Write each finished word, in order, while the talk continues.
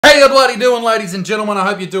How you bloody doing, ladies and gentlemen? I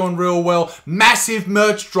hope you're doing real well. Massive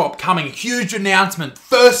merch drop coming. Huge announcement.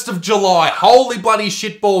 1st of July. Holy bloody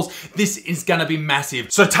shitballs. This is going to be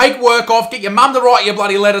massive. So take work off. Get your mum to write your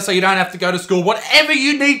bloody letter so you don't have to go to school. Whatever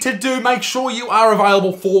you need to do, make sure you are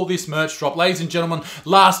available for this merch drop. Ladies and gentlemen,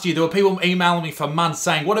 last year there were people emailing me for months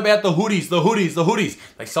saying, what about the hoodies, the hoodies, the hoodies?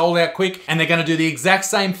 They sold out quick and they're going to do the exact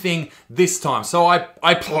same thing this time. So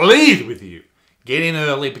I plead with you. Get in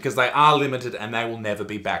early because they are limited and they will never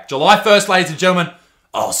be back. July 1st, ladies and gentlemen,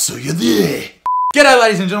 I'll see you there. G'day,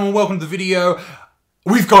 ladies and gentlemen. Welcome to the video.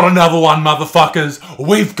 We've got another one, motherfuckers.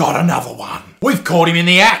 We've got another one. We've caught him in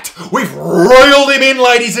the act. We've roiled him in,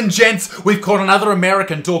 ladies and gents. We've caught another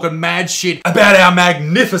American talking mad shit about our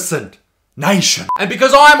magnificent nation. And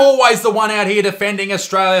because I'm always the one out here defending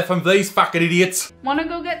Australia from these fucking idiots. Wanna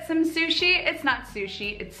go get some sushi? It's not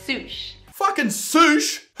sushi, it's sush. Fucking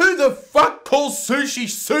sush? Who the fuck calls sushi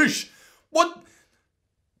sush? What?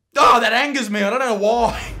 Oh, that angers me. I don't know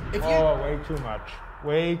why. Oh, way too much.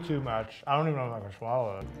 Way too much. I don't even know if I can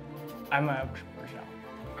swallow it. I'm out for sure.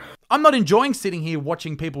 I'm not enjoying sitting here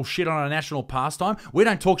watching people shit on a national pastime. We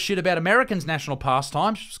don't talk shit about Americans' national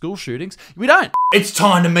pastimes, school shootings. We don't. It's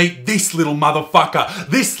time to meet this little motherfucker,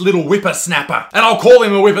 this little whippersnapper. And I'll call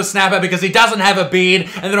him a whippersnapper because he doesn't have a beard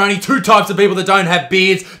and there are only two types of people that don't have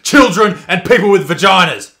beards, children and people with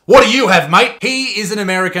vaginas. What do you have, mate? He is an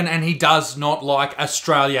American and he does not like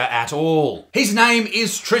Australia at all. His name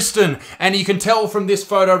is Tristan, and you can tell from this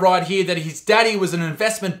photo right here that his daddy was an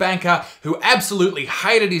investment banker who absolutely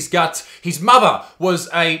hated his guts. His mother was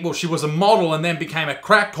she was a model and then became a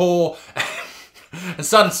crack whore and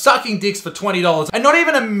started sucking dicks for $20. And not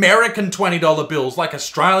even American $20 bills, like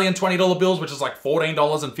Australian $20 bills, which is like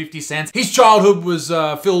 $14.50. His childhood was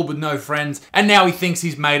filled with no friends, and now he thinks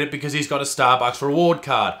he's made it because he's got a Starbucks reward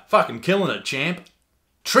card. Fucking killing it, champ.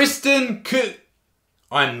 Tristan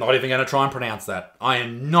I'm not even going to try and pronounce that. I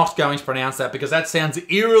am not going to pronounce that because that sounds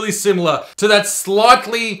eerily similar to that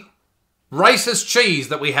slightly racist cheese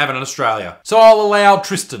that we have in Australia. So I'll allow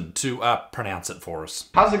Tristan to pronounce it for us.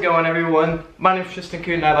 How's it going, everyone? My name's Tristan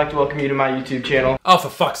Kuhn and I'd like to welcome you to my YouTube channel. Oh, for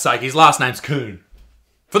fuck's sake, his last name's Kuhn.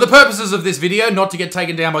 For the purposes of this video, not to get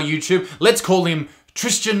taken down by YouTube, let's call him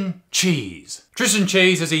Tristan Cheese. Tristan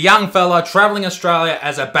Cheese is a young fella traveling Australia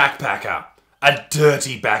as a backpacker. A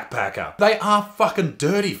dirty backpacker. They are fucking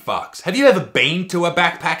dirty fucks. Have you ever been to a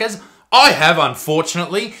backpacker's? I have,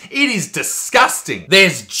 unfortunately. It is disgusting.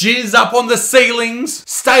 There's jizz up on the ceilings,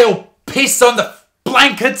 stale piss on the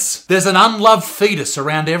blankets. There's an unloved fetus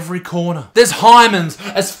around every corner. There's hymens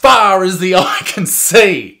as far as the eye can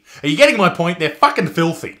see. Are you getting my point? They're fucking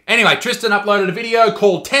filthy. Anyway, Tristan uploaded a video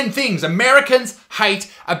called 10 Things Americans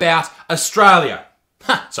Hate About Australia.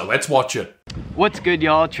 So let's watch it. What's good,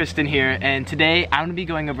 y'all? Tristan here, and today I'm going to be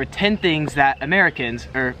going over 10 things that Americans,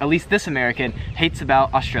 or at least this American, hates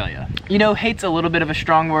about Australia. You know, hate's a little bit of a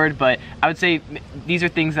strong word, but I would say these are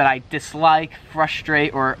things that I dislike,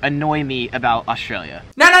 frustrate, or annoy me about Australia.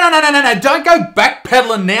 No, don't go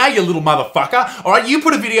backpedaling now, you little motherfucker. Alright, you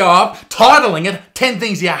put a video up titling it 10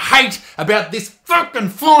 Things You Hate About This Fucking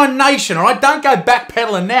Fine Nation. Alright, don't go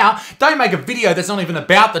backpedaling now. Don't make a video that's not even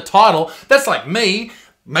about the title. That's like me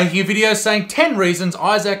making a video saying 10 reasons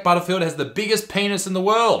Isaac Butterfield has the biggest penis in the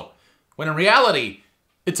world, when in reality,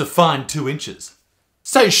 it's a fine 2 inches.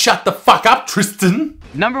 So shut the fuck up, Tristan.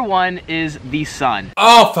 Number 1 is the sun.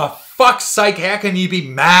 Oh, for fuck's sake, how can you be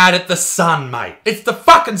mad at the sun, mate? It's the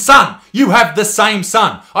fucking sun. You have the same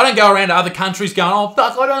sun. I don't go around to other countries going, oh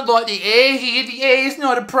fuck, I don't like the air here. The air is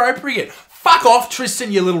not appropriate. Fuck off,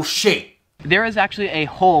 Tristan, you little shit. There is actually a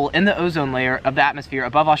hole in the ozone layer of the atmosphere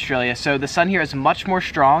above Australia, so the sun here is much more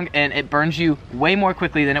strong and it burns you way more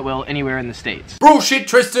quickly than it will anywhere in the States. Bullshit,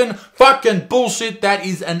 Tristan. Fucking bullshit. That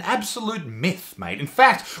is an absolute myth, mate. In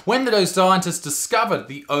fact, when those scientists discovered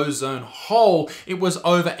the ozone hole, it was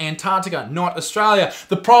over Antarctica, not Australia.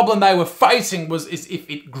 The problem they were facing is if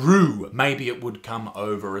it grew, maybe it would come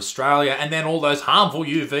over Australia, and then all those harmful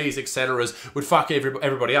UVs, etc. would fuck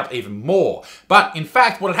everybody up even more. But in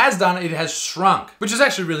fact, what it has done, it has shrunk, which is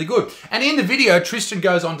actually really good. And in the video, Tristan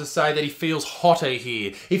goes on to say that he feels hotter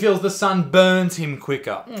here. He feels the sun burns him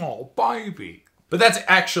quicker. Oh, baby. But that's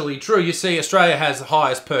actually true. You see, Australia has the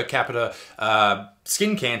highest per capita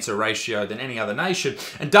skin cancer ratio than any other nation,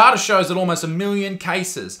 and data shows that almost 1 million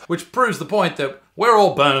cases, which proves the point that we're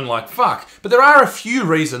all burning like fuck. But there are a few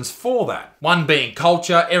reasons for that. One being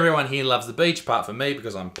culture. Everyone here loves the beach, apart from me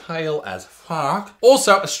because I'm pale as fuck.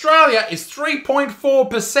 Also, Australia is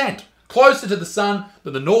 3.4%. closer to the sun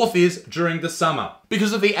than the North is during the summer.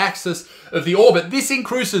 Because of the axis of the orbit, this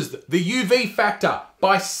increases the UV factor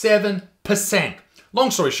by 7%.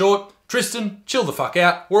 Long story short, Tristan, chill the fuck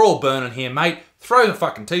out. We're all burning here, mate. Throw the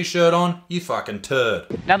fucking t-shirt on, you fucking turd.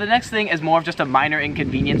 Now the next thing is more of just a minor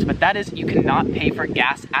inconvenience, but that is you cannot pay for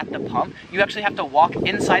gas at the pump. You actually have to walk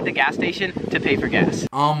inside the gas station to pay for gas.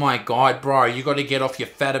 Oh my God, bro, you gotta get off your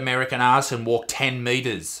fat American ass and walk 10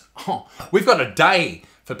 meters. Oh, we've got a day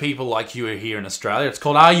for people like you here in Australia. It's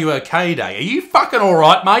called Are You OK Day. Are you fucking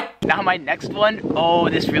alright, mate? Now my next one, oh,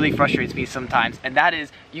 this really frustrates me sometimes, and that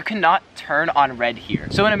is you cannot turn on red here.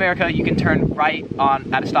 So in America, you can turn right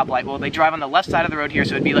on at a stoplight. Well, they drive on the left side of the road here,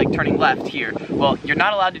 so it'd be like turning left here. Well, you're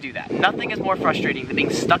not allowed to do that. Nothing is more frustrating than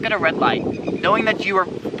being stuck at a red light, knowing that you are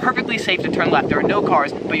perfectly safe to turn left. There are no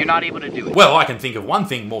cars, but you're not able to do it. Well, I can think of one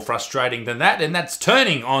thing more frustrating than that, and that's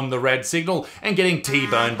turning on the red signal and getting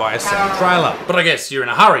T-boned by a semi-trailer. But I guess you're in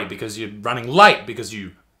a hurry because you're running late because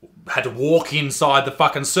you had to walk inside the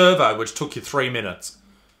fucking servo, which took you 3 minutes.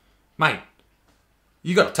 Mate,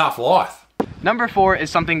 you got a tough life. Number 4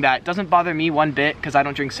 is something that doesn't bother me one bit because I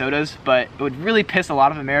don't drink sodas, but it would really piss a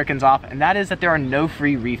lot of Americans off, and that is that there are no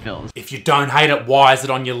free refills. If you don't hate it, why is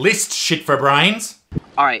it on your list, shit for brains?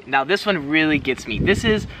 Alright, now this one really gets me. This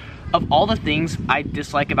is, of all the things I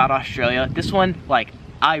dislike about Australia, this one, like,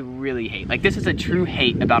 I really hate. Like, this is a true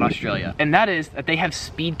hate about Australia. And that is that they have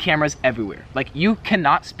speed cameras everywhere. Like, you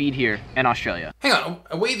cannot speed here in Australia. Hang on,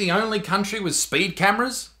 are we the only country with speed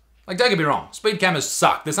cameras? Like, don't get me wrong, speed cameras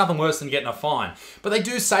suck. There's nothing worse than getting a fine. But they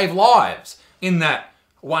do save lives in that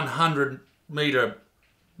 100-meter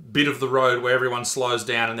bit of the road where everyone slows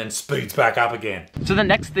down and then speeds back up again. So the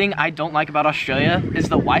next thing I don't like about Australia is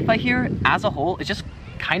the Wi-Fi here, as a whole, is just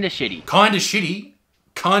kind of shitty. Kind of shitty?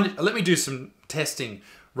 Let me do some testing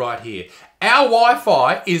right here. Our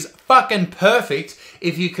Wi-Fi is fucking perfect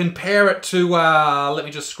if you compare it to, let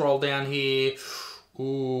me just scroll down here.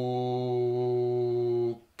 Ooh,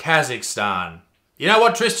 Kazakhstan. You know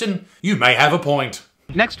what, Tristan? You may have a point.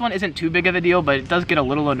 Next one isn't too big of a deal, but it does get a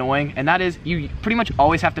little annoying, and that is you pretty much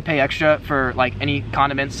always have to pay extra for like any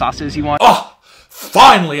condiments, sauces you want. Oh!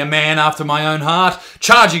 Finally, a man after my own heart.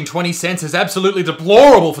 Charging 20 cents is absolutely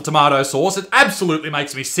deplorable for tomato sauce. It absolutely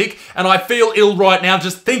makes me sick, and I feel ill right now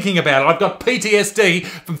just thinking about it. I've got PTSD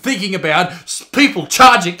from thinking about people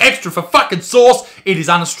charging extra for fucking sauce. It is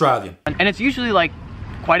un-Australian. And it's usually like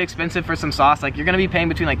quite expensive for some sauce. Like, you're gonna be paying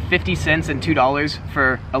between like 50 cents and $2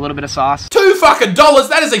 for a little bit of sauce. $2 fucking dollars?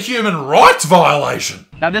 That is a human rights violation.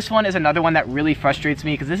 Now this one is another one that really frustrates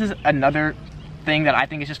me because this is another thing that I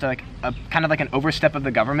think is just like a kind of like an overstep of the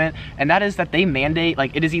government, and that is that they mandate,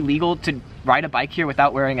 like, it is illegal to ride a bike here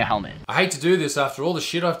without wearing a helmet. I hate to do this after all the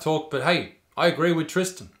shit I've talked, but hey, I agree with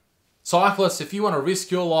Tristan. Cyclists, if you want to risk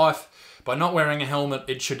your life by not wearing a helmet,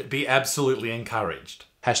 it should be absolutely encouraged.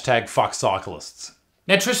 Hashtag fuck cyclists.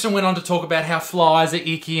 Now Tristan went on to talk about how flies are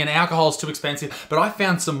icky and alcohol's too expensive, but I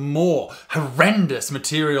found some more horrendous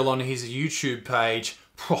material on his YouTube page.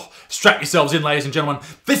 Strap yourselves in, ladies and gentlemen.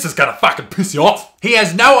 This is gonna fucking piss you off. He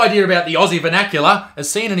has no idea about the Aussie vernacular,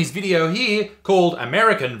 as seen in his video here, called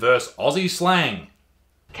American vs. Aussie Slang.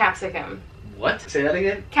 Capsicum. What? Say that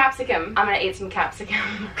again? Capsicum. I'm gonna eat some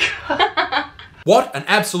capsicum. What an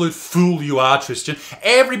absolute fool you are, Tristan.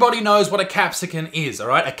 Everybody knows what a capsicum is,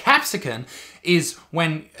 alright? A capsicum is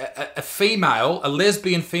when a female, a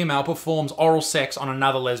lesbian female, performs oral sex on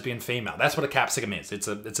another lesbian female. That's what a capsicum is. It's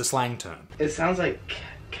a slang term. It sounds like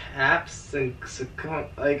caps and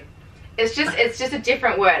like It's just a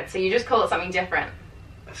different word, so you just call it something different.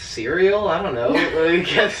 cereal? I don't know.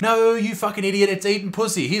 No, you fucking idiot, it's eating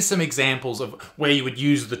pussy. Here's some examples of where you would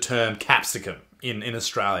use the term capsicum in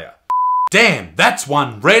Australia. Damn, that's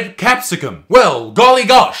one red capsicum. Well, golly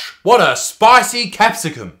gosh, what a spicy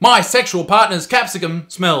capsicum. My sexual partner's capsicum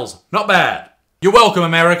smells not bad. You're welcome,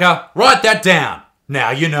 America. Write that down.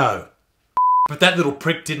 Now you know. But that little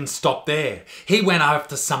prick didn't stop there. He went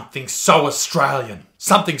after something so Australian,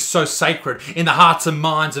 something so sacred in the hearts and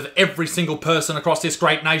minds of every single person across this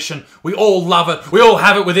great nation. We all love it. We all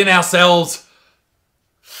have it within ourselves.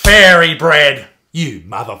 Fairy bread. You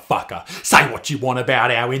motherfucker. Say what you want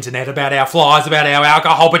about our internet, about our flies, about our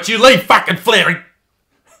alcohol, but you leave fucking fairy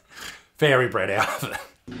bread out of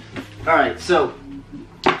it. Alright, so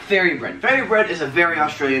fairy bread. Fairy bread is a very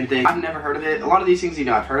Australian thing. I've never heard of it. A lot of these things, you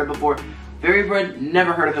know, I've heard of before. Fairy bread,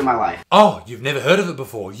 never heard of it in my life. Oh, you've never heard of it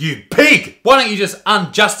before, you pig! Why don't you just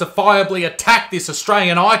unjustifiably attack this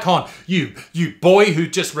Australian icon, you boy who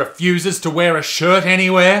just refuses to wear a shirt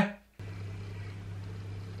anywhere?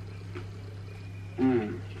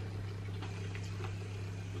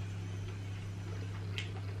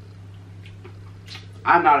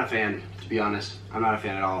 I'm not a fan. be honest. I'm not a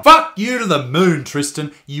fan at all. Fuck you to the moon,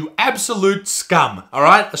 Tristan. You absolute scum,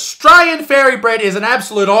 alright? Australian fairy bread is an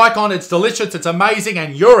absolute icon. It's delicious, it's amazing,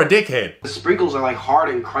 and you're a dickhead. The sprinkles are like hard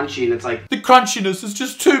and crunchy, and it's like... The crunchiness is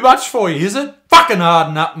just too much for you, is it? Fucking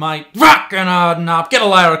harden up, mate. Fucking harden up. Get a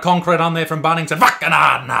layer of concrete on there from Bunnings and fucking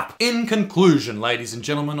harden up. In conclusion, ladies and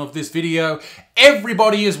gentlemen of this video,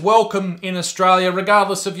 everybody is welcome in Australia,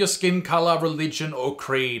 regardless of your skin colour, religion, or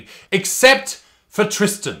creed. Except for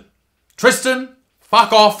Tristan. Tristan,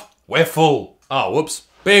 fuck off. We're full. Oh, whoops.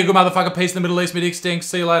 Be a good motherfucker. Peace in the Middle East. Me dick stinks.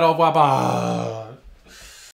 See you later. Au revoir. Bye.